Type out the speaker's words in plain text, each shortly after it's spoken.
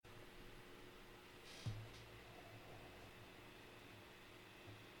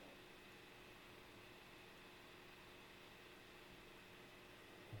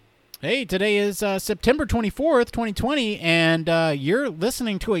Hey, today is September 24th, 2020, and you're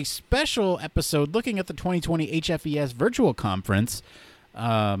listening to a special episode looking at the 2020 HFES Virtual Conference.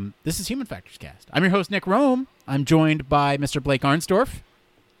 This is Human Factors Cast. I'm your host, Nick Rome. I'm joined by Mr. Blake Arnsdorf.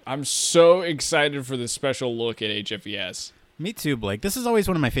 I'm so excited for this special look at HFES. Me too, Blake. This is always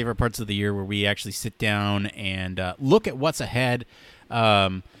one of my favorite parts of the year where we actually sit down and look at what's ahead.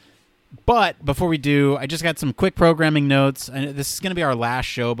 But before we do, I just got some quick programming notes. And this is going to be our last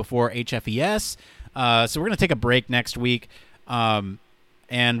show before HFES. So we're going to take a break next week. And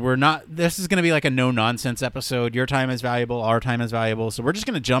this is going to be like a no-nonsense episode. Your time is valuable. Our time is valuable. So we're just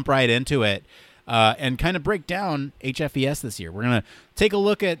going to jump right into it and kind of break down HFES this year. We're going to take a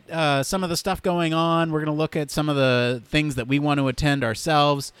look at some of the stuff going on. We're going to look at some of the things that we want to attend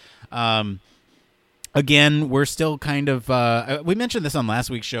ourselves. Again, we're still kind of, we mentioned this on last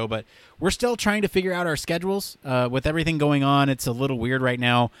week's show, but we're still trying to figure out our schedules with everything going on. It's a little weird right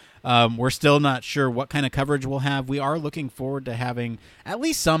now. We're still not sure what kind of coverage we'll have. We are looking forward to having at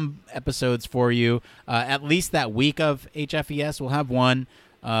least some episodes for you. At least that week of HFES, we'll have one.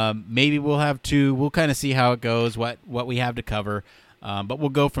 Maybe we'll have two. We'll kind of see how it goes, what we have to cover. But we'll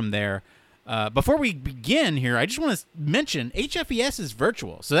go from there. Before we begin here, I just want to mention HFES is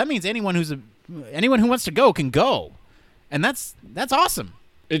virtual. So that means anyone who wants to go can go. And that's awesome.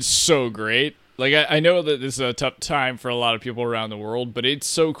 It's so great. Like, I know that this is a tough time for a lot of people around the world, but it's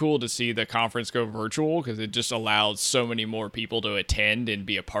so cool to see the conference go virtual because it just allows so many more people to attend and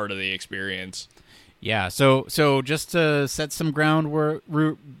be a part of the experience. Yeah, so just to set some ground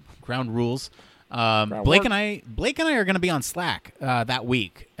rules, Blake and I are going to be on Slack that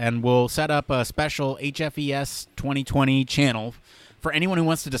week, and we'll set up a special HFES 2020 channel for anyone who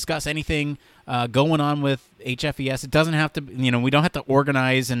wants to discuss anything going on with HFES. It doesn't have to, we don't have to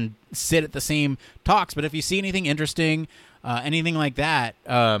organize and sit at the same talks, but if you see anything interesting, anything like that,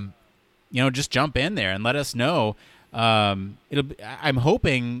 just jump in there and let us know. I'm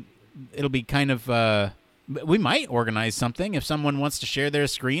hoping it'll be kind of, we might organize something if someone wants to share their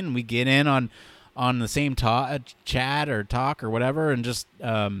screen and we get in on the same chat or talk or whatever, and just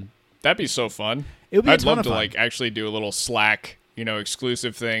that'd be so fun. I'd love to actually do a little Slack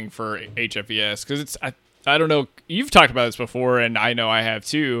exclusive thing for HFES, because I don't know, you've talked about this before and I know I have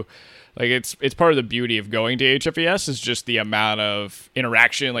too. Like, it's part of the beauty of going to HFES is just the amount of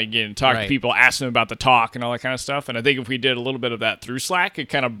interaction, like getting to talk to people, ask them about the talk and all that kind of stuff. And I think if we did a little bit of that through Slack, it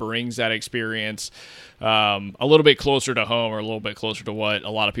kind of brings that experience a little bit closer to home, or a little bit closer to what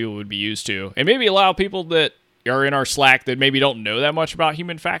a lot of people would be used to. And maybe allow people that are in our Slack that maybe don't know that much about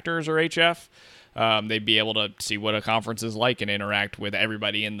human factors or HF, they'd be able to see what a conference is like and interact with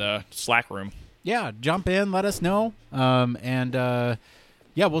everybody in the Slack room. Yeah, jump in, let us know.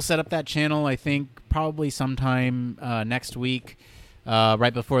 Yeah, we'll set up that channel, I think, probably sometime next week,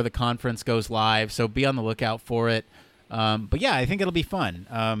 right before the conference goes live. So be on the lookout for it. But yeah, I think it'll be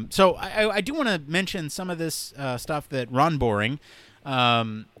fun. So I do want to mention some of this stuff that Ron Boring,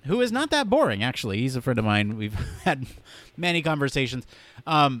 who is not that boring, actually. He's a friend of mine. We've had many conversations.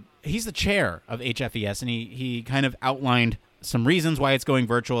 He's the chair of HFES, and he kind of outlined some reasons why it's going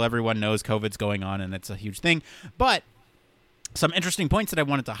virtual. Everyone knows COVID's going on, and it's a huge thing. But some interesting points that I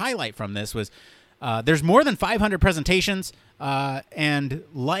wanted to highlight from this was there's more than 500 presentations, and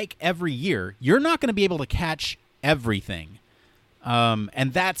like every year, you're not going to be able to catch everything.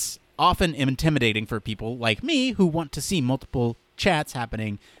 And that's often intimidating for people like me who want to see multiple chats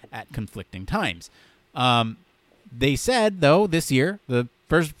happening at conflicting times. They said, though, this year,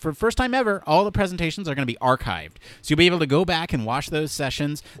 for the first time ever, all the presentations are going to be archived. So you'll be able to go back and watch those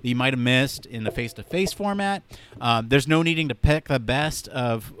sessions that you might have missed in the face-to-face format. There's no needing to pick the best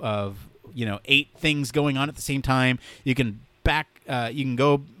of 8 things going on at the same time. You can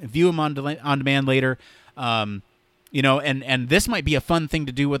go view them on demand later. And this might be a fun thing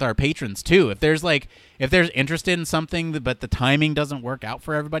to do with our patrons too. If there's interested in something but the timing doesn't work out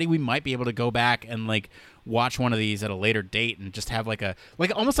for everybody, we might be able to go back and watch one of these at a later date and just have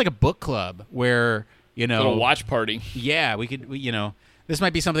almost like a book club where a little watch party. Yeah, we could. This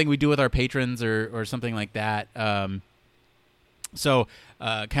might be something we do with our patrons or something like that. So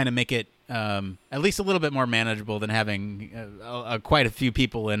kind of make it at least a little bit more manageable than having quite a few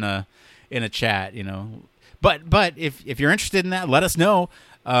people in a chat. But if you're interested in that, let us know.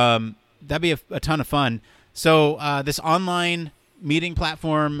 That'd be a ton of fun. So this online meeting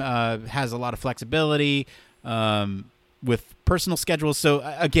platform has a lot of flexibility with personal schedules. So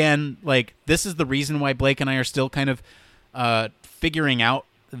again, this is the reason why Blake and I are still kind of figuring out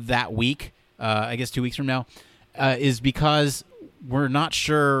that week, I guess 2 weeks from now, is because we're not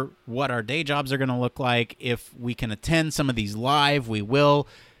sure what our day jobs are going to look like. If we can attend some of these live, we will.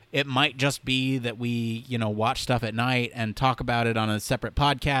 It might just be that we, watch stuff at night and talk about it on a separate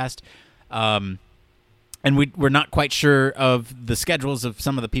podcast. And we're not quite sure of the schedules of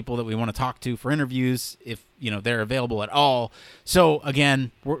some of the people that we want to talk to for interviews, if they're available at all. So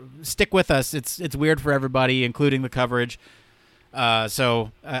again, stick with us. It's weird for everybody, including the coverage.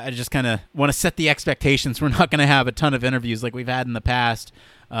 So I just kind of want to set the expectations. We're not going to have a ton of interviews like we've had in the past.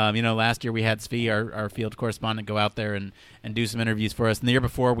 Last year we had Svi, our field correspondent, go out there and do some interviews for us. And the year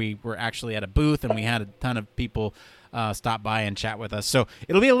before we were actually at a booth and we had a ton of people stop by and chat with us. So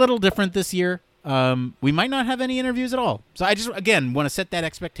it'll be a little different this year. We might not have any interviews at all. So I just, again, want to set that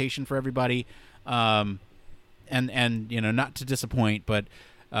expectation for everybody. And not to disappoint, but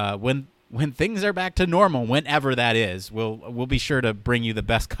when things are back to normal, whenever that is, we'll be sure to bring you the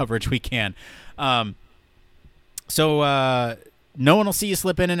best coverage we can. So no one will see you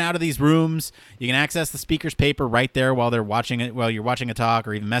slip in and out of these rooms. You can access the speaker's paper right there while you're watching a talk,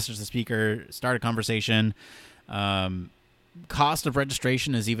 or even message the speaker, start a conversation. Cost of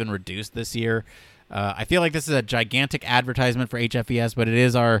registration is even reduced this year. I feel like this is a gigantic advertisement for HFES, but it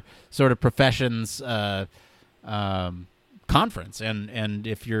is our sort of profession's conference, and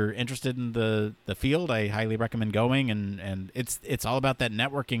if you're interested in the field, I highly recommend going. And it's all about that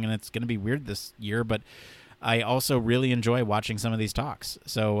networking, and it's going to be weird this year, but I also really enjoy watching some of these talks.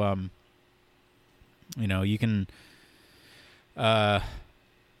 So you can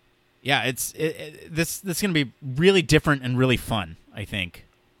this is going to be really different and really fun, I think.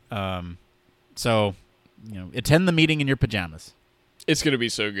 So attend the meeting in your pajamas. It's going to be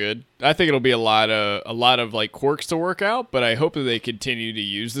so good. I think it'll be a lot of like quirks to work out, but I hope that they continue to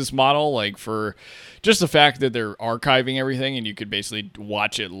use this model, like for just the fact that they're archiving everything and you could basically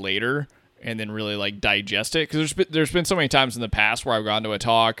watch it later and then really like digest it. Because there's been so many times in the past where I've gone to a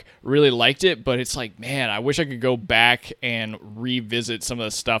talk, really liked it, but it's like, man, I wish I could go back and revisit some of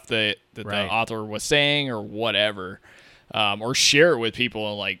the stuff that Right. the author was saying or whatever, or share it with people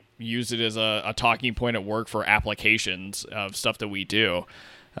and like use it as a talking point at work for applications of stuff that we do.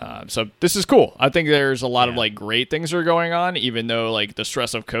 So this is cool. I think there's a lot of like great things that are going on, even though like the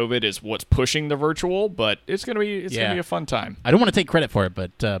stress of COVID is what's pushing the virtual, but it's gonna be a fun time. I don't want to take credit for it,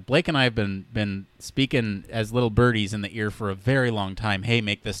 but Blake and I have been speaking as little birdies in the ear for a very long time. Hey,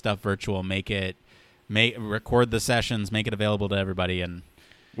 make this stuff virtual, record the sessions, make it available to everybody. And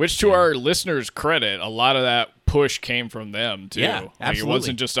which, to our listeners' credit, a lot of that push came from them too. Yeah, like, absolutely. It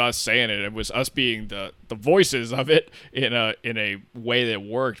wasn't just us saying it; it was us being the voices of it in a way that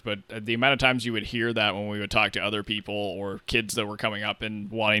worked. But the amount of times you would hear that when we would talk to other people or kids that were coming up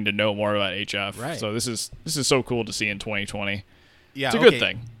and wanting to know more about HF. Right. So this is so cool to see in 2020. Yeah, it's a good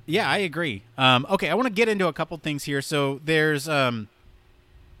thing. Yeah, I agree. Okay, I want to get into a couple things here. So there's a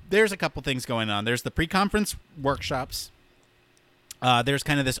couple things going on. There's the pre-conference workshops. There's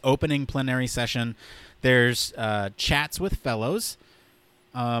kind of this opening plenary session. There's chats with fellows.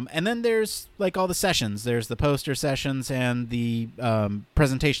 And then there's like all the sessions. There's the poster sessions and the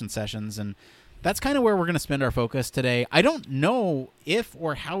presentation sessions. And that's kind of where we're going to spend our focus today. I don't know if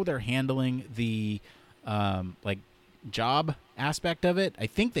or how they're handling the job aspect of it. I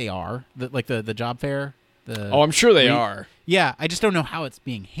think they are. The job fair. I'm sure they are. Yeah, I just don't know how it's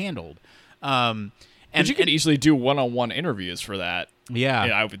being handled. And you could easily do one-on-one interviews for that. Yeah.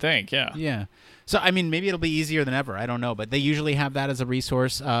 I would think, yeah. Yeah. So, I mean, maybe it'll be easier than ever. I don't know. But they usually have that as a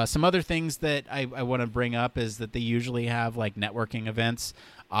resource. Some other things that I want to bring up is that they usually have, like, networking events.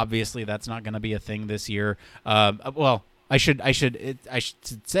 Obviously, that's not going to be a thing this year. Well, I should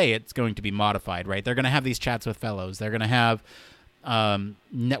say it's going to be modified, right? They're going to have these chats with fellows. They're going to have virtual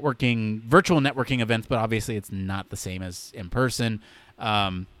networking events, but obviously it's not the same as in person.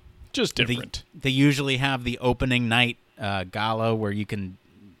 Just different. They usually have the opening night gala where you can,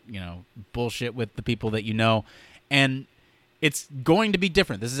 bullshit with the people that you know. And it's going to be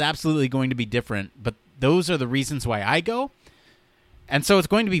different. This is absolutely going to be different. But those are the reasons why I go. And so it's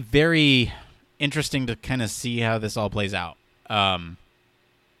going to be very interesting to kind of see how this all plays out. I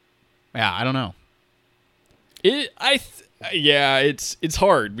don't know. It's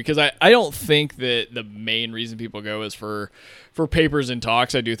hard because I don't think that the main reason people go is for papers and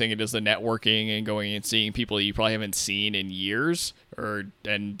talks. I do think it is the networking and going and seeing people you probably haven't seen in years,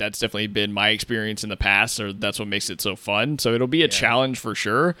 and that's definitely been my experience in the past, or that's what makes it so fun. So it'll be a challenge for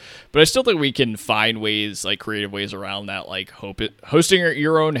sure, but I still think we can find ways, like creative ways around that, like hosting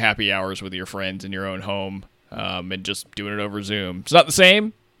your own happy hours with your friends in your own home, and just doing it over Zoom. It's not the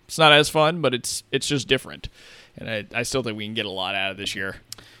same. It's not as fun, but it's just different. And I still think we can get a lot out of this year.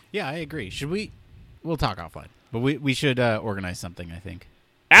 Yeah, I agree. We'll talk offline, but we should organize something, I think.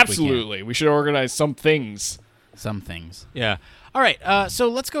 Absolutely. We should organize some things. Some things. Yeah. All right. So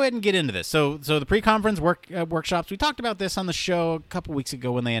let's go ahead and get into this. So the pre-conference workshops, we talked about this on the show a couple weeks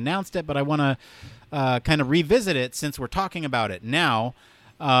ago when they announced it, but I want to kind of revisit it since we're talking about it now.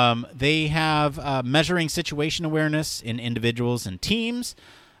 They have measuring situation awareness in individuals and teams.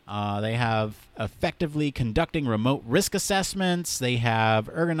 They have effectively conducting remote risk assessments. They have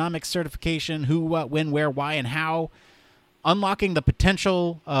ergonomics certification, who, what, when, where, why, and how. Unlocking the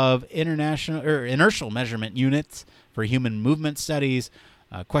potential of international or inertial measurement units for human movement studies.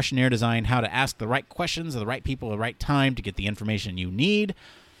 Questionnaire design, how to ask the right questions of the right people at the right time to get the information you need.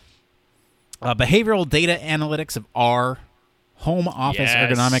 Behavioral data analytics of R. Home office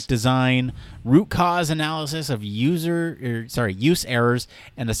ergonomic design, root cause analysis of use errors,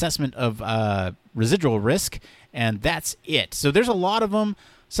 and assessment of residual risk, and that's it. So there's a lot of them.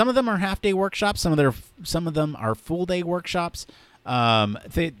 Some of them are half-day workshops. Some of them are full-day workshops.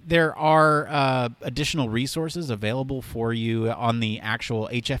 There are additional resources available for you on the actual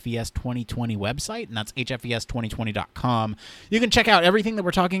HFES 2020 website, and that's hfes2020.com. You can check out everything that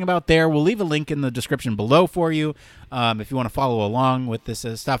we're talking about there. We'll leave a link in the description below for you if you want to follow along with this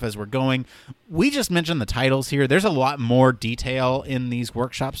stuff as we're going. We just mentioned the titles here. There's a lot more detail in these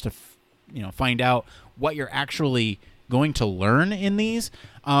workshops to find out what you're actually going to learn in these.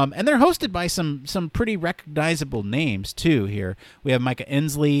 And they're hosted by some pretty recognizable names too here. We have Micah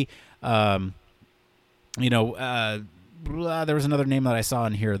Inslee. There was another name that I saw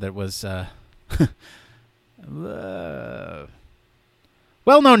in here that was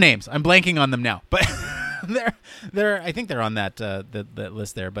well-known names. I'm blanking on them now, but they're I think they're on that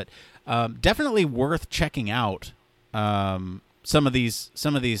list there. But definitely worth checking out. Some of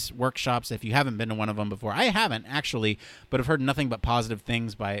these workshops, if you haven't been to one of them before. I haven't actually, but I've heard nothing but positive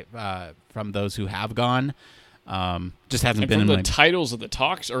things from those who have gone. Just hasn't been in the titles of the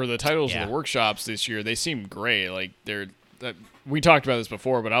talks or the titles of the workshops this year. They seem great. Like we talked about this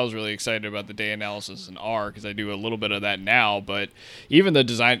before, but I was really excited about the day analysis in R because I do a little bit of that now. But even the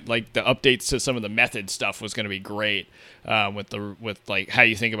design, like the updates to some of the method stuff, was going to be great. With like how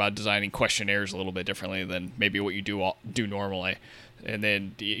you think about designing questionnaires a little bit differently than maybe what you do normally. And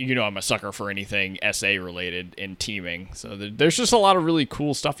then I'm a sucker for anything essay related in teaming. So there's just a lot of really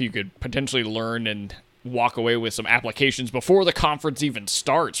cool stuff you could potentially learn and walk away with some applications before the conference even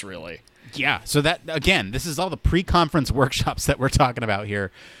starts. Really. Yeah, so that, again, this is all the pre-conference workshops that we're talking about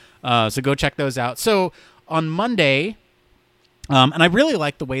here. So go check those out. So on Monday, and I really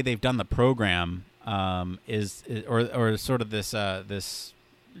like the way they've done the program, or sort of this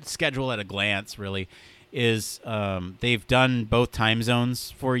schedule at a glance, really, is they've done both time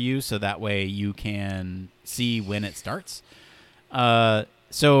zones for you, so that way you can see when it starts.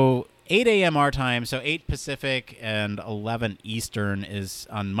 So 8 a.m. our time, so 8 Pacific and 11 Eastern is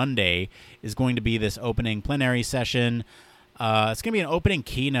on Monday, is going to be this opening plenary session. It's going to be an opening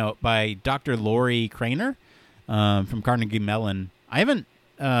keynote by Dr. Lori Craner from Carnegie Mellon. I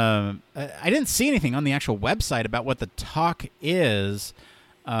didn't see anything on the actual website about what the talk is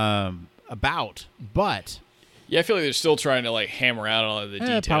about, but yeah, I feel like they're still trying to like hammer out all of the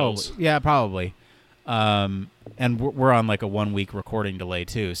details. Probably. And we're on like a 1 week recording delay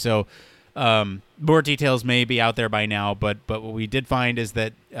too. So, more details may be out there by now, but what we did find is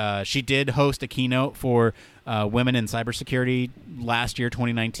that, she did host a keynote for, women in cybersecurity last year,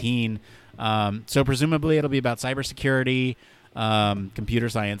 2019. So presumably it'll be about cybersecurity, computer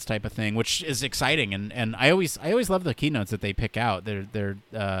science type of thing, which is exciting. And I always love the keynotes that they pick out. They're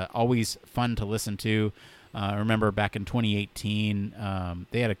always fun to listen to. I remember back in 2018,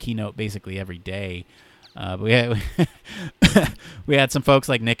 they had a keynote basically every day. But we had some folks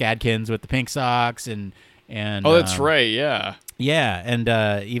like Nick Adkins with the Pink Socks and oh, that's right, yeah, and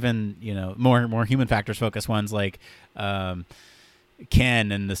even more human factors focused ones like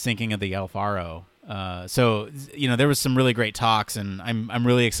Ken and the sinking of the El Faro. So there was some really great talks, and I'm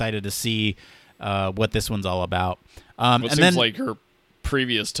really excited to see what this one's all about. It seems like her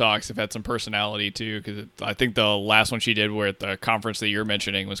previous talks have had some personality too, because I think the last one she did at the conference that you're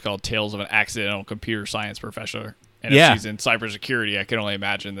mentioning was called Tales of an Accidental Computer Science Professor. And if she's in cybersecurity, I can only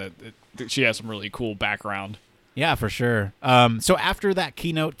imagine that she has some really cool background. Yeah, for sure. So after that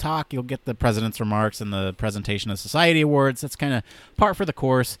keynote talk, you'll get the president's remarks and the presentation of society awards. That's kind of par for the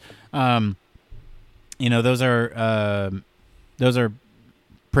course. Those are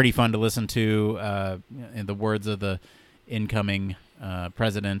pretty fun to listen to. In the words of the incoming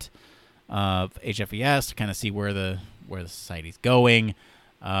president of HFES, to kind of see where the society's going,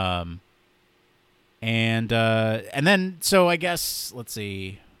 and then so I guess let's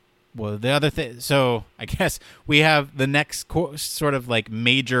see. Well, the other thing. So I guess we have the next sort of like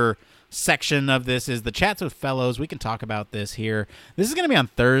major section of this is the Chats with Fellows. We can talk about this here. This is going to be on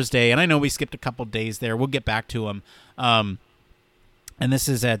Thursday, and I know we skipped a couple days there. We'll get back to them. And this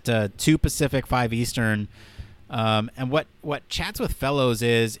is at 2 Pacific, 5 Eastern. And what Chats with Fellows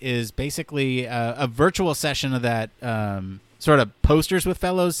is basically a virtual session of that sort of Posters with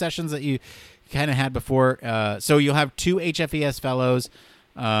Fellows sessions that you kind of had before. So you'll have 2 HFES fellows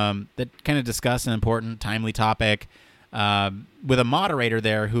that kind of discuss an important, timely topic with a moderator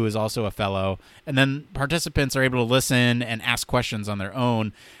there who is also a fellow. And then participants are able to listen and ask questions on their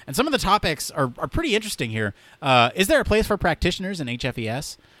own. And some of the topics are pretty interesting here. Is there a place for practitioners in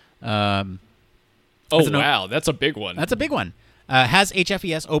HFES? Wow, that's a big one. That's a big one. Has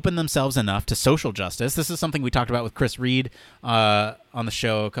HFES opened themselves enough to social justice? This is something we talked about with Chris Reed on the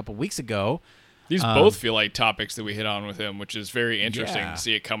show a couple weeks ago. These both feel like topics that we hit on with him, which is very interesting to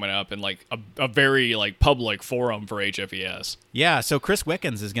see it coming up in like a very like public forum for HFES. Yeah, so Chris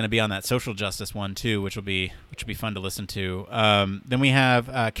Wickens is going to be on that social justice one too, which will be fun to listen to. Then we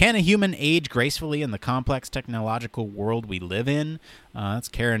have Can a Human Age Gracefully in the Complex Technological World We Live In? That's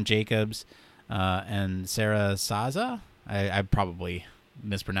Karen Jacobs and Sarah Saza. I probably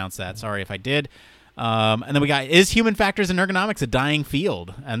mispronounced that. Sorry if I did. And then we got Is Human Factors in Ergonomics a Dying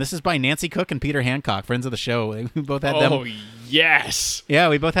Field? And this is by Nancy Cook and Peter Hancock, friends of the show. We both had them. Oh, yes. Yeah,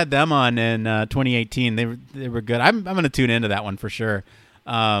 we both had them on in 2018. They were good. I'm going to tune into that one for sure.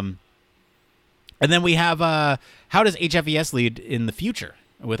 And then we have How Does HFES Lead in the Future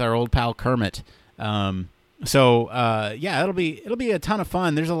with our old pal Kermit. So it'll be a ton of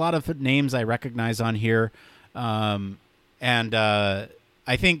fun. There's a lot of names I recognize on here. And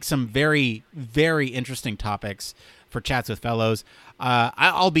I think some very, very interesting topics for Chats with Fellows.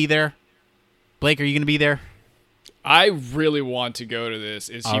 I'll be there. Blake, are you going to be there? I really want to go to this.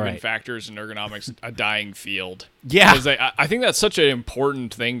 Is All Human right. Factors in Ergonomics a Dying Field? Yeah. Because I think that's such an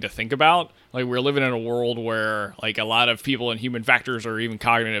important thing to think about. Like, we're living in a world where, like, a lot of people in human factors or even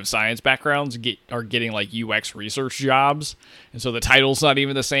cognitive science backgrounds are getting, like, UX research jobs. And so the title's not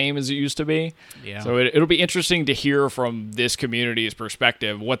even the same as it used to be. Yeah. So it'll be interesting to hear from this community's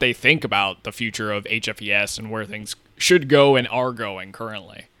perspective what they think about the future of HFES and where things should go and are going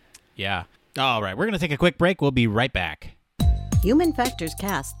currently. Yeah. All right, we're going to take a quick break. We'll be right back. Human Factors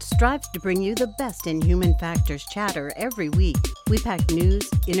Cast strives to bring you the best in human factors chatter every week. We pack news,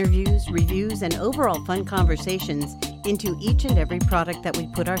 interviews, reviews, and overall fun conversations into each and every product that we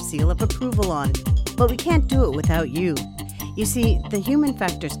put our seal of approval on. But we can't do it without you. You see, the Human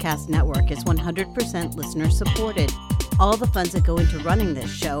Factors Cast network is 100% listener supported. All the funds that go into running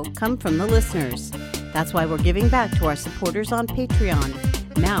this show come from the listeners. That's why we're giving back to our supporters on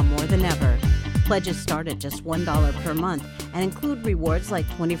Patreon, now more than ever. Pledges start at just $1 per month and include rewards like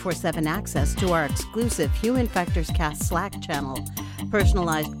 24/7 access to our exclusive Human Factors Cast Slack channel,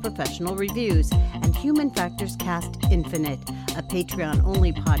 personalized professional reviews, and Human Factors Cast Infinite, a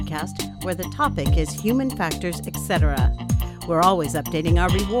Patreon-only podcast where the topic is human factors, etc. We're always updating our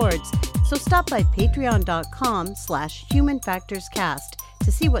rewards, so stop by patreon.com/humanfactorscast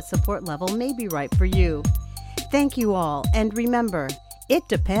to see what support level may be right for you. Thank you all, and remember, it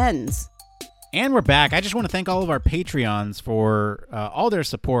depends. And we're back. I just want to thank all of our Patreons for all their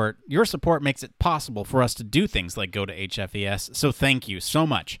support. Your support makes it possible for us to do things like go to HFES, so thank you so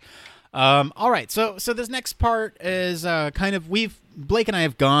much. All right, so this next part is Blake and I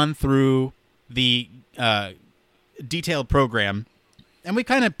have gone through the detailed program, and we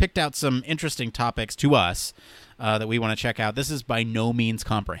kind of picked out some interesting topics to us that we want to check out. This is by no means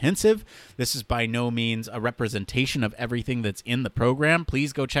comprehensive. This is by no means a representation of everything that's in the program.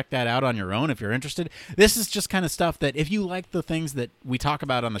 Please go check that out on your own if you're interested. This is just kind of stuff that if you like the things that we talk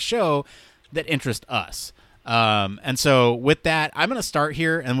about on the show that interest us. And so with that, I'm going to start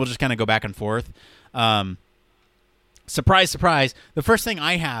here and we'll just kind of go back and forth. Surprise, surprise. The first thing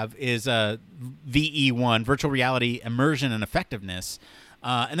I have is VE1, Virtual Reality Immersion and Effectiveness.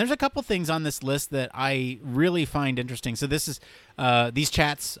 And there's a couple things on this list that I really find interesting. So this is these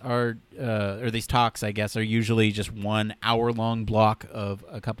chats are or these talks, I guess, are usually just 1 hour-long block of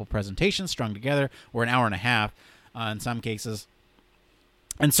a couple presentations strung together, or an hour and a half in some cases.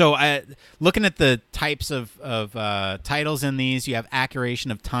 And so looking at the types of titles in these, you have accuracy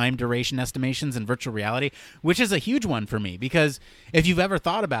of time duration estimations in virtual reality, which is a huge one for me because if you've ever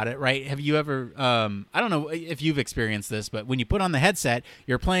thought about it, right, have you ever, I don't know if you've experienced this, but when you put on the headset,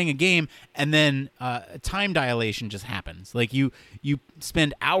 you're playing a game and then time dilation just happens. Like you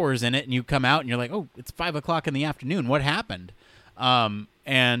spend hours in it and you come out and you're like, oh, it's 5 o'clock in the afternoon. What happened? I mean,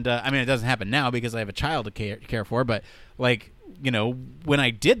 it doesn't happen now because I have a child to care for, but like, you know, when I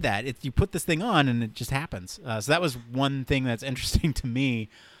did that, you put this thing on and it just happens. So that was one thing that's interesting to me.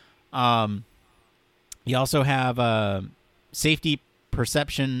 You also have safety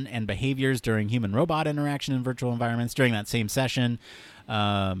perception and behaviors during human-robot interaction in virtual environments during that same session.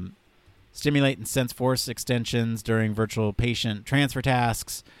 Stimulate and sense force extensions during virtual patient transfer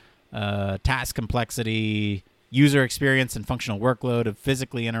tasks. Task complexity, user experience and functional workload of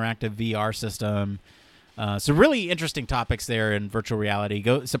physically interactive VR system. So really interesting topics there in virtual reality.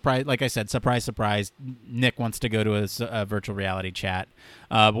 Like I said, surprise. Nick wants to go to a virtual reality chat.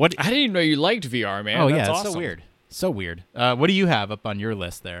 What? I didn't even know you liked VR, man. Oh, That's yeah, awesome. So weird. What do you have up on your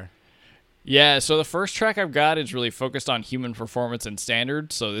list there? Yeah, so the first track I've got is really focused on human performance and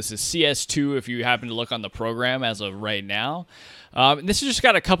standards. So this is CS2 if you happen to look on the program as of right now. This has just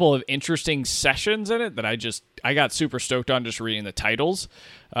got a couple of interesting sessions in it that I got super stoked on just reading the titles.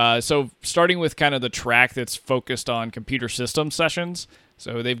 So starting with kind of the track that's focused on computer system sessions.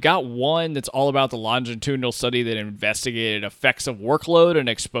 So they've got one that's all about the longitudinal study that investigated effects of workload and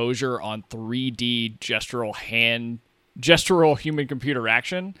exposure on 3D gestural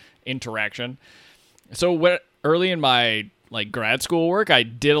human-computer interaction. So early in my grad school work, I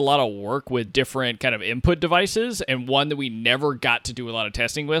did a lot of work with different kind of input devices, and one that we never got to do a lot of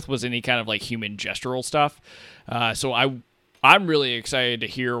testing with was any kind of human gestural stuff. So I'm really excited to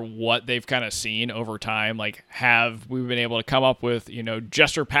hear what they've kind of seen over time. Have we been able to come up with,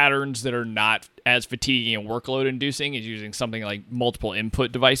 gesture patterns that are not as fatiguing and workload inducing as using something like multiple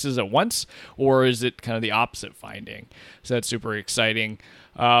input devices at once, or is it kind of the opposite finding? So that's super exciting.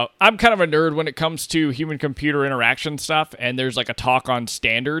 I'm kind of a nerd when it comes to human-computer interaction stuff, and there's a talk on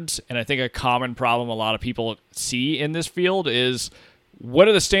standards, and I think a common problem a lot of people see in this field is, what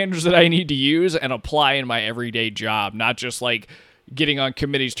are the standards that I need to use and apply in my everyday job? Not just getting on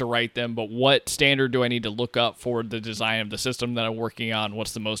committees to write them, but what standard do I need to look up for the design of the system that I'm working on?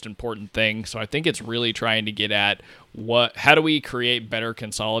 What's the most important thing? So I think it's really trying to get at how do we create better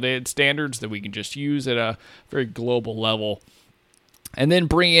consolidated standards that we can just use at a very global level. And then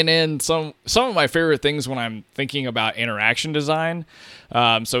bringing in some of my favorite things when I'm thinking about interaction design.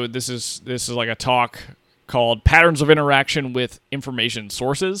 So this is a talk called Patterns of Interaction with Information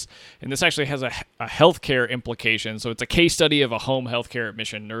Sources. And this actually has a healthcare implication. So it's a case study of a home healthcare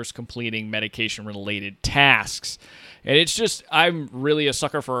admission nurse completing medication-related tasks. And it's just, I'm really a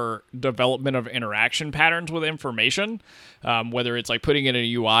sucker for development of interaction patterns with information, whether it's putting it in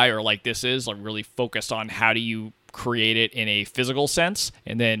a UI or this is really focused on how do you create it in a physical sense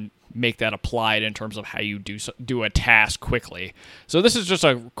and then make that applied in terms of how you do a task quickly. So this is just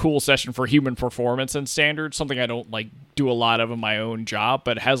a cool session for human performance and standards, something I don't do a lot of in my own job,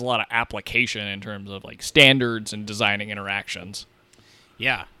 but it has a lot of application in terms of standards and designing interactions.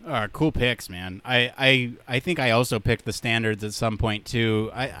 Yeah, cool picks, man. I think I also picked the standards at some point too.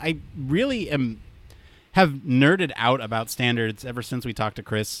 I really have nerded out about standards ever since we talked to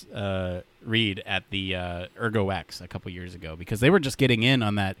Chris Reed at the ErgoX a couple years ago, because they were just getting in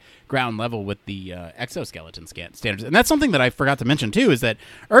on that ground level with the exoskeleton standards. And that's something that I forgot to mention too, is that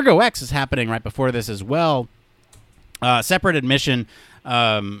ErgoX is happening right before this as well. Separate admission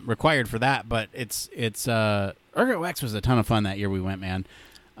required for that, but it's ErgoX was a ton of fun that year we went, man.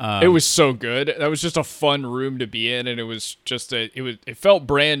 It was so good. That was just a fun room to be in, and it was just it felt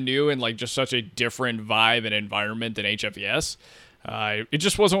brand new and just such a different vibe and environment than HFES. It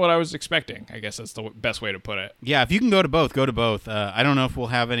just wasn't what I was expecting. I guess that's the best way to put it. Yeah, if you can go to both, go to both. I don't know if we'll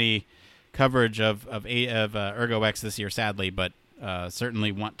have any coverage of ErgoX this year, sadly, but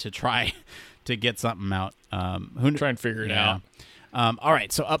certainly want to try to get something out. Try and figure it out. All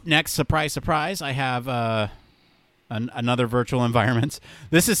right, so up next, surprise, I have another virtual environments.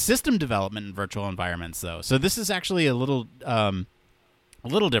 This is system development in virtual environments, though. So this is actually a little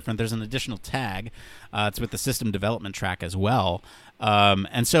different. There's an additional tag. It's with the system development track as well.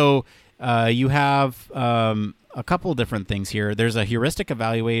 And so you have a couple different things here. There's a heuristic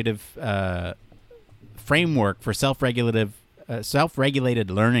evaluative framework for self-regulated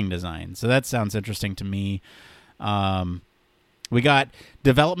learning design. So that sounds interesting to me. We got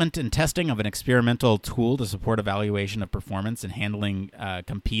development and testing of an experimental tool to support evaluation of performance and handling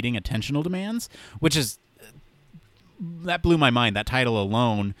competing attentional demands, which is that blew my mind, that title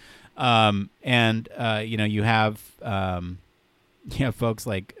alone. You have folks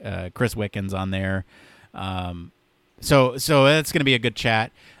like Chris Wickens on there. So that's going to be a good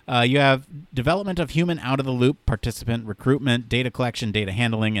chat. You have development of human out-of-the-loop participant recruitment, data collection, data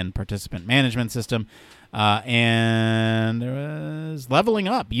handling, and participant management system. And there was leveling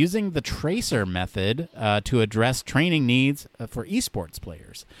up using the tracer method to address training needs for esports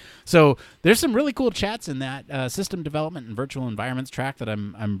players. So there's some really cool chats in that system development and virtual environments track that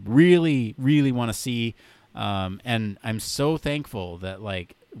I'm really, really want to see. And I'm so thankful that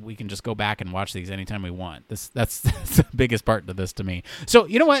we can just go back and watch these anytime we want. That's the biggest part of this to me. So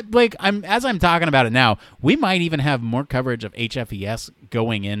you know what, Blake? As I'm talking about it now, we might even have more coverage of HFES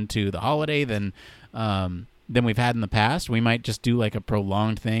going into the holiday than we've had in the past. We might just do like a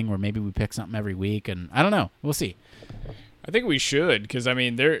prolonged thing where maybe we pick something every week, and I don't know. We'll see. I think we should, because I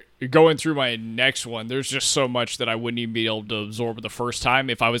mean, they're going through my next one. There's just so much that I wouldn't even be able to absorb the first time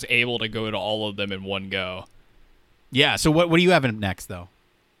if I was able to go to all of them in one go. Yeah. So what do you have next, though?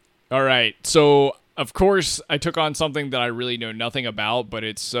 All right. So, of course, I took on something that I really know nothing about, but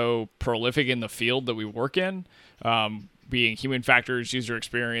it's so prolific in the field that we work in, being human factors, user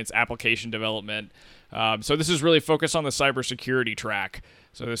experience, application development. So this is really focused on the cybersecurity track.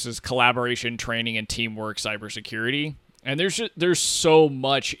 So this is collaboration, training, and teamwork cybersecurity. And there's so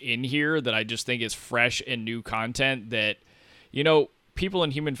much in here that I just think is fresh and new content that, people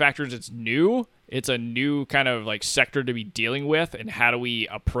in human factors, it's new. It's a new kind of like sector to be dealing with, and how do we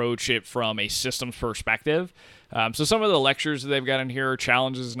approach it from a systems perspective? So some of the lectures that they've got in here are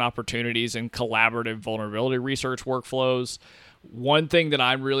challenges and opportunities in collaborative vulnerability research workflows. One thing that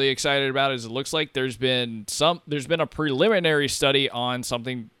I'm really excited about is it looks like there's been a preliminary study on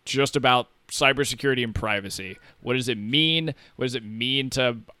something just about cybersecurity and privacy. What does it mean? What does it mean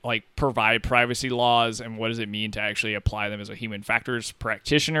to provide privacy laws, and what does it mean to actually apply them as a human factors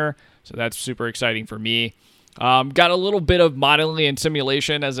practitioner? So that's super exciting for me. Got a little bit of modeling and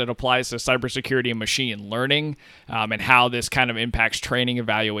simulation as it applies to cybersecurity and machine learning, and how this kind of impacts training,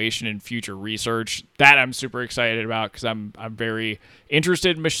 evaluation, and future research. That I'm super excited about, because I'm very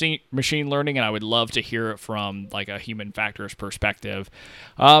interested in machine learning, and I would love to hear it from a human factors perspective.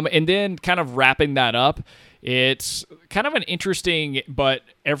 And then kind of wrapping that up, it's kind of an interesting but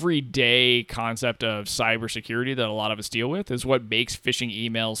everyday concept of cybersecurity that a lot of us deal with, is what makes phishing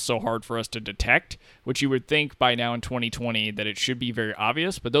emails so hard for us to detect, which you would think by now in 2020 that it should be very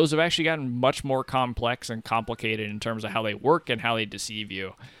obvious, but those have actually gotten much more complex and complicated in terms of how they work and how they deceive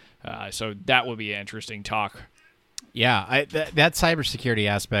you. So that would be an interesting talk. Yeah, that cybersecurity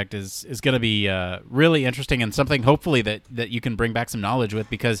aspect is going to be really interesting, and something hopefully that you can bring back some knowledge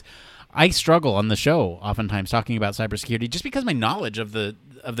with, because I struggle on the show oftentimes talking about cybersecurity just because my knowledge of the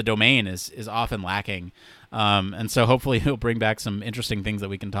domain is often lacking, and so hopefully he'll bring back some interesting things that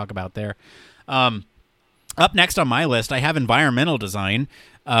we can talk about there. Up next on my list, I have environmental design,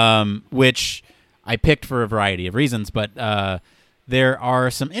 which I picked for a variety of reasons, but there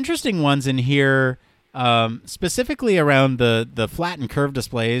are some interesting ones in here, specifically around the flat and curved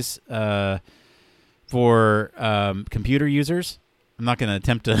displays for computer users. I'm not going to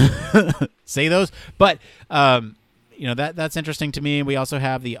attempt to say those, but that's interesting to me. We also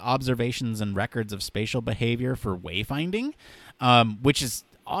have the observations and records of spatial behavior for wayfinding, which is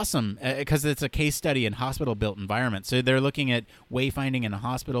awesome because it's a case study in hospital-built environments. So they're looking at wayfinding in a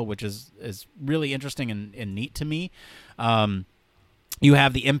hospital, which is really interesting and neat to me. You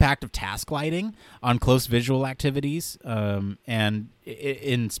have the impact of task lighting on close visual activities, and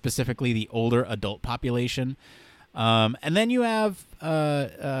in specifically the older adult population. And then you have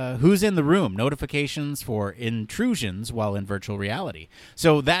who's in the room, notifications for intrusions while in virtual reality.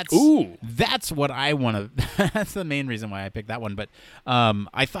 So that's what I want to. That's the main reason why I picked that one. But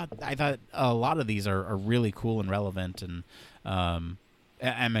I thought a lot of these are really cool and relevant, and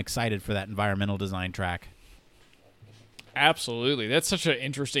I'm excited for that environmental design track. Absolutely, that's such an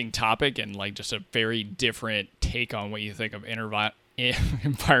interesting topic, and just a very different take on what you think of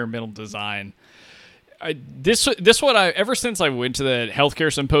environmental design. This one, ever since I went to the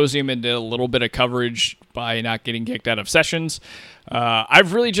healthcare symposium and did a little bit of coverage by not getting kicked out of sessions,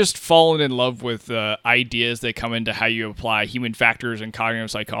 I've really just fallen in love with the ideas that come into how you apply human factors and cognitive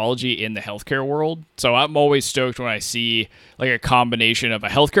psychology in the healthcare world. So I'm always stoked when I see a combination of a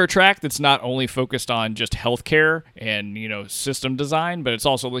healthcare track that's not only focused on just healthcare and system design, but it's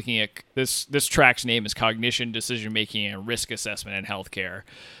also looking at this track's name is cognition, decision making, and risk assessment in healthcare.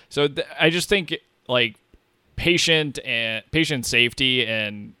 So I just think patient safety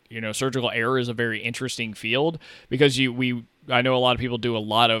and surgical error is a very interesting field, because I know a lot of people do a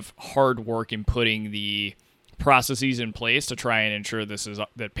lot of hard work in putting the processes in place to try and ensure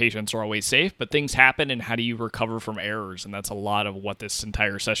that patients are always safe, but things happen, and how do you recover from errors? And that's a lot of what this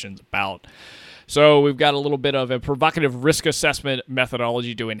entire session's about. So we've got a little bit of a provocative risk assessment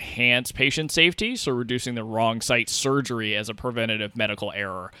methodology to enhance patient safety, so reducing the wrong site surgery as a preventative medical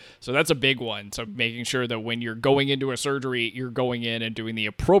error. So that's a big one. So making sure that when you're going into a surgery, you're going in and doing the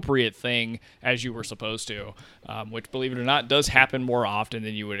appropriate thing as you were supposed to, which, believe it or not, does happen more often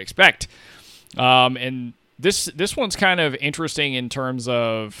than you would expect. And This one's kind of interesting in terms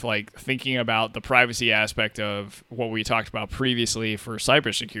of like thinking about the privacy aspect of what we talked about previously for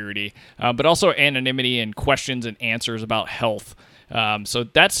cybersecurity, but also anonymity and questions and answers about health. So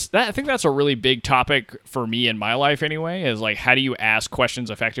that's that. I think that's a really big topic for me in my life anyway, is like, how do you ask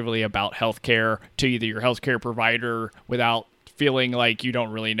questions effectively about healthcare to either your healthcare provider without feeling like you don't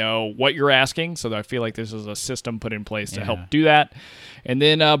really know what you're asking. So I feel like this is a system put in place to help do that. And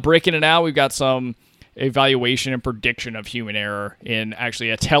then breaking it out, we've got some evaluation and prediction of human error in actually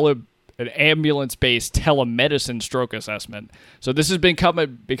an ambulance-based telemedicine stroke assessment. So this has become a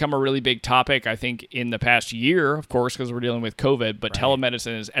really big topic, I think, in the past year, of course, because we're dealing with COVID, but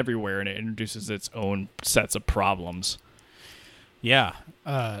telemedicine is everywhere, and it introduces its own sets of problems. Yeah.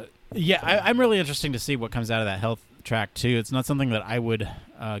 I'm really interested to see what comes out of that health track, too. It's not something that I would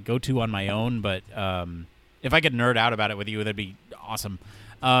go to on my own, but if I could nerd out about it with you, that'd be awesome.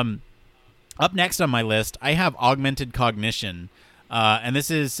 Up next on my list, I have augmented cognition. And this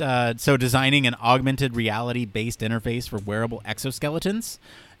is designing an augmented reality-based interface for wearable exoskeletons.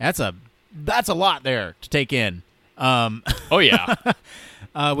 That's a lot there to take in. Oh, yeah.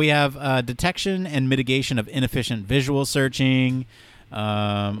 We have detection and mitigation of inefficient visual searching.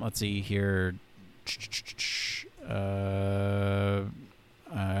 Let's see here.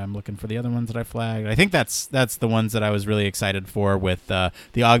 I'm looking for the other ones that I flagged. I think that's the ones that I was really excited for with the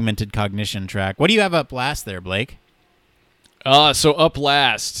augmented cognition track. What do you have up last there, Blake? So up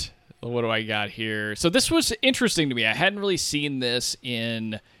last, what do I got here? So this was interesting to me. I hadn't really seen this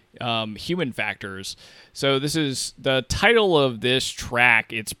in human factors. So this is the title of this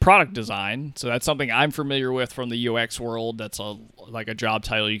track. It's product design. So that's something I'm familiar with from the UX world. That's like a job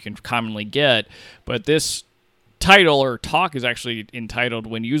title you can commonly get. But this title or talk is actually entitled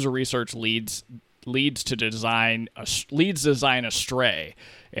 "When User Research Leads Design Astray."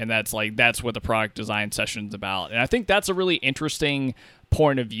 And that's what the product design session is about. And I think that's a really interesting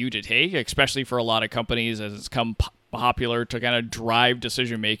point of view to take, especially for a lot of companies as it's come popular to kind of drive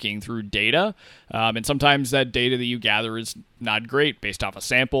decision-making through data. And sometimes that data that you gather is not great based off of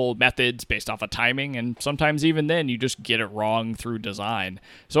sample methods, based off of timing, and sometimes even then you just get it wrong through design.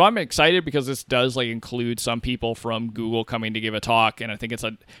 So I'm excited because this does include some people from Google coming to give a talk, and I think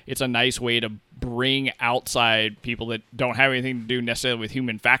it's a nice way to bring outside people that don't have anything to do necessarily with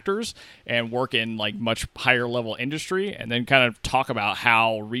human factors and work in much higher level industry, and then kind of talk about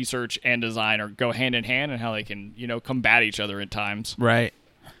how research and design go hand in hand and how they can combat each other at times. Right.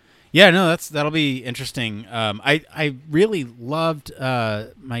 Yeah, no, that'll be interesting. I really loved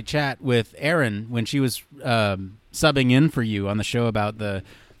my chat with Erin when she was subbing in for you on the show about the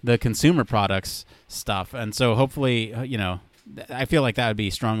consumer products stuff, and so hopefully, I feel like that would be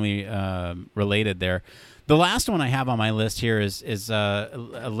strongly related there. The last one I have on my list here is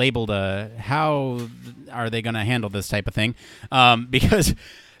labeled "How are they going to handle this type of thing?" Because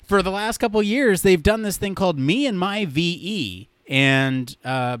for the last couple of years, they've done this thing called Me and My VE. And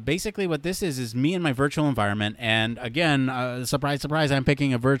basically what this is Me and My Virtual Environment. And again, surprise, surprise, I'm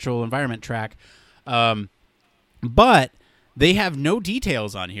picking a virtual environment track. But they have no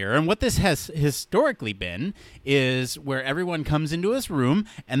details on here. And what this has historically been is where everyone comes into this room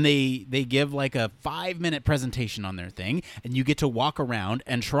and they give a 5-minute presentation on their thing. And you get to walk around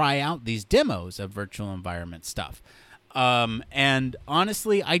and try out these demos of virtual environment stuff. And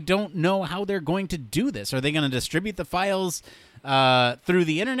honestly, I don't know how they're going to do this. Are they going to distribute the files through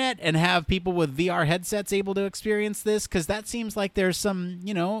the internet and have people with VR headsets able to experience this? Because that seems like there's some,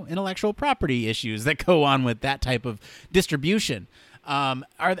 intellectual property issues that go on with that type of distribution.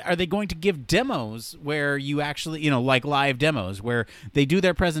 Are they going to give demos where you actually, like live demos where they do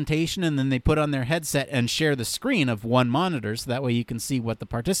their presentation and then they put on their headset and share the screen of one monitor so that way you can see what the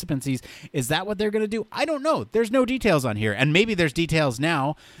participant sees? Is that what they're going to do? I don't know. There's no details on here. And maybe there's details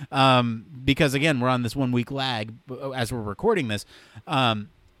now because, again, we're on this 1-week lag as we're recording this.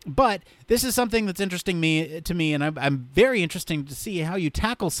 But this is something that's interesting to me, and I'm very interested to see how you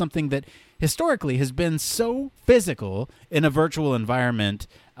tackle something that historically has been so physical in a virtual environment,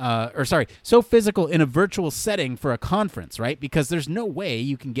 so physical in a virtual setting for a conference, right? Because there's no way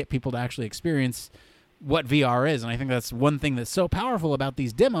you can get people to actually experience what VR is, and I think that's one thing that's so powerful about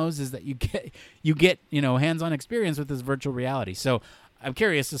these demos is that you get hands-on experience with this virtual reality. So I'm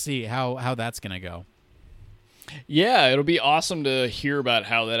curious to see how that's going to go. Yeah, it'll be awesome to hear about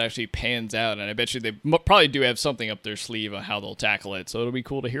how that actually pans out, and I bet you they probably do have something up their sleeve on how they'll tackle it, so it'll be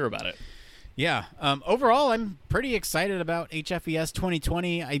cool to hear about it. Yeah. Overall, I'm pretty excited about HFES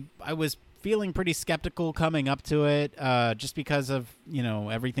 2020. I was feeling pretty skeptical coming up to it just because of,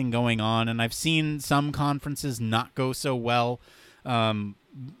 everything going on, and I've seen some conferences not go so well.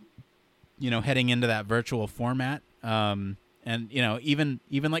 heading into that virtual format. And even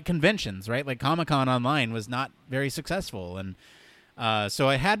like conventions, right? Like Comic-Con online was not very successful, and so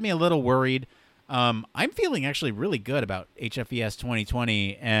it had me a little worried. I'm feeling actually really good about HFES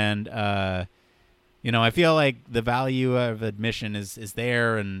 2020, and I feel like the value of admission is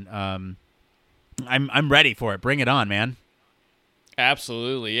there, and I'm ready for it. Bring it on, man.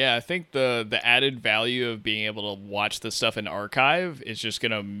 Absolutely. Yeah, I think the added value of being able to watch the stuff in archive is just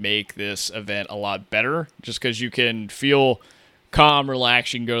going to make this event a lot better, just because you can feel calm,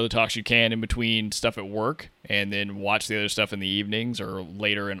 relax. You can go to the talks you can in between stuff at work, and then watch the other stuff in the evenings or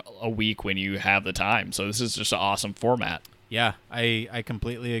later in a week when you have the time. So this is just an awesome format. Yeah, I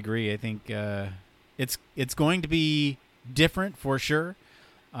completely agree. I think it's going to be different for sure.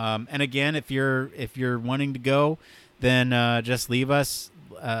 And again, if you're wanting to go, then just leave us.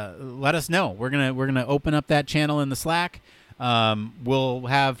 Let us know. We're gonna open up that channel in the Slack. We'll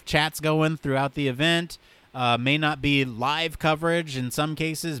have chats going throughout the event. May not be live coverage. In some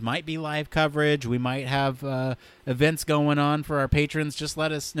cases, might be live coverage. We might have events going on for our patrons. Just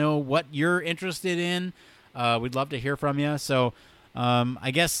let us know what you're interested in. We'd love to hear from you. So I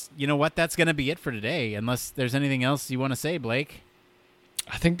guess that's gonna be it for today. Unless there's anything else you want to say, Blake.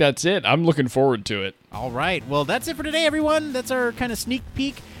 I think that's it. I'm looking forward to it. All right. Well, that's it for today, everyone. That's our kind of sneak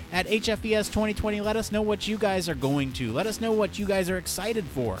peek at HFES 2020. Let us know what you guys are going to. Let us know what you guys are excited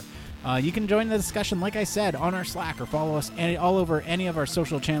for. You can join the discussion, like I said, on our Slack, or follow us all over any of our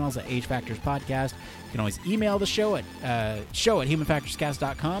social channels at H Factors Podcast. You can always email the show at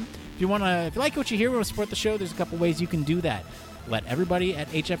show@humanfactorscast.com. If you like what you hear, want to support the show, there's a couple ways you can do that. Let everybody at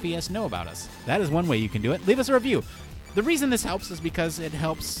HFES know about us. That is one way you can do it. Leave us a review. The reason this helps is because it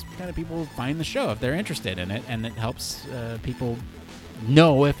helps kind of people find the show if they're interested in it, and it helps people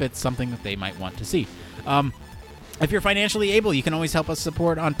know if it's something that they might want to see. If you're financially able, you can always help us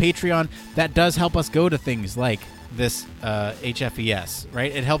support on Patreon. That does help us go to things like this HFES,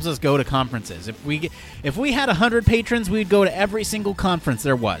 right? It helps us go to conferences. If we had 100 patrons, we'd go to every single conference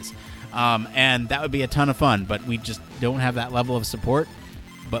there was, and that would be a ton of fun. But we just don't have that level of support.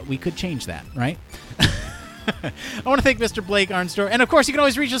 But we could change that, right? I want to thank Mr. Blake Arnsdorf. And, of course, you can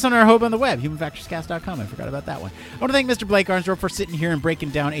always reach us on our home on the web, humanfactorscast.com. I forgot about that one. I want to thank Mr. Blake Arnsdorf for sitting here and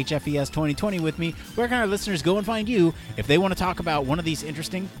breaking down HFES 2020 with me. Where can our listeners go and find you if they want to talk about one of these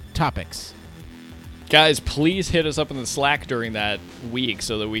interesting topics? Guys, please hit us up in the Slack during that week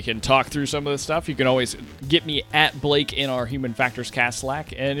so that we can talk through some of the stuff. You can always get me at Blake in our Human Factors Cast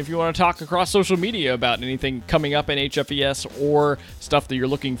Slack. And if you want to talk across social media about anything coming up in HFES or stuff that you're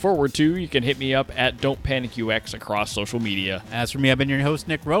looking forward to, you can hit me up at Don't Panic UX across social media. As for me, I've been your host,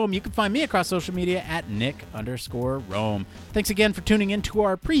 Nick Rome. You can find me across social media at Nick_Rome. Thanks again for tuning in to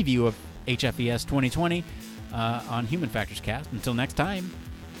our preview of HFES 2020 on Human Factors Cast. Until next time,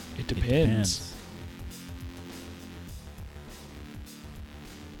 it depends.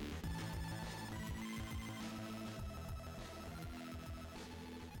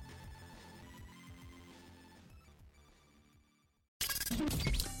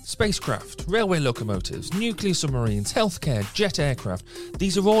 Spacecraft, railway locomotives, nuclear submarines, healthcare, jet aircraft,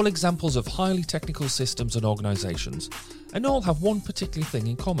 these are all examples of highly technical systems and organisations, and all have one particular thing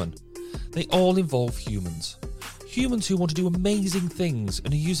in common. They all involve humans. Humans who want to do amazing things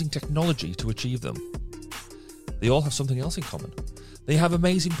and are using technology to achieve them. They all have something else in common. They have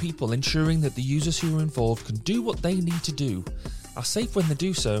amazing people ensuring that the users who are involved can do what they need to do, are safe when they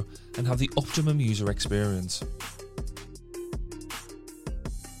do so, and have the optimum user experience.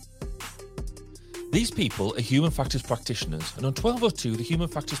 These people are Human Factors practitioners, and on 1202, the Human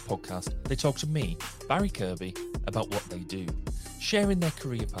Factors podcast, they talk to me, Barry Kirby, about what they do, sharing their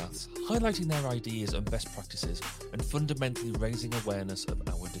career paths, highlighting their ideas and best practices, and fundamentally raising awareness of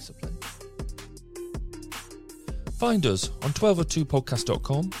our discipline. Find us on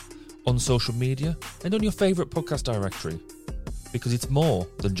 1202podcast.com, on social media, and on your favourite podcast directory, because it's more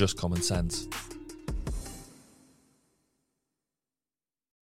than just common sense.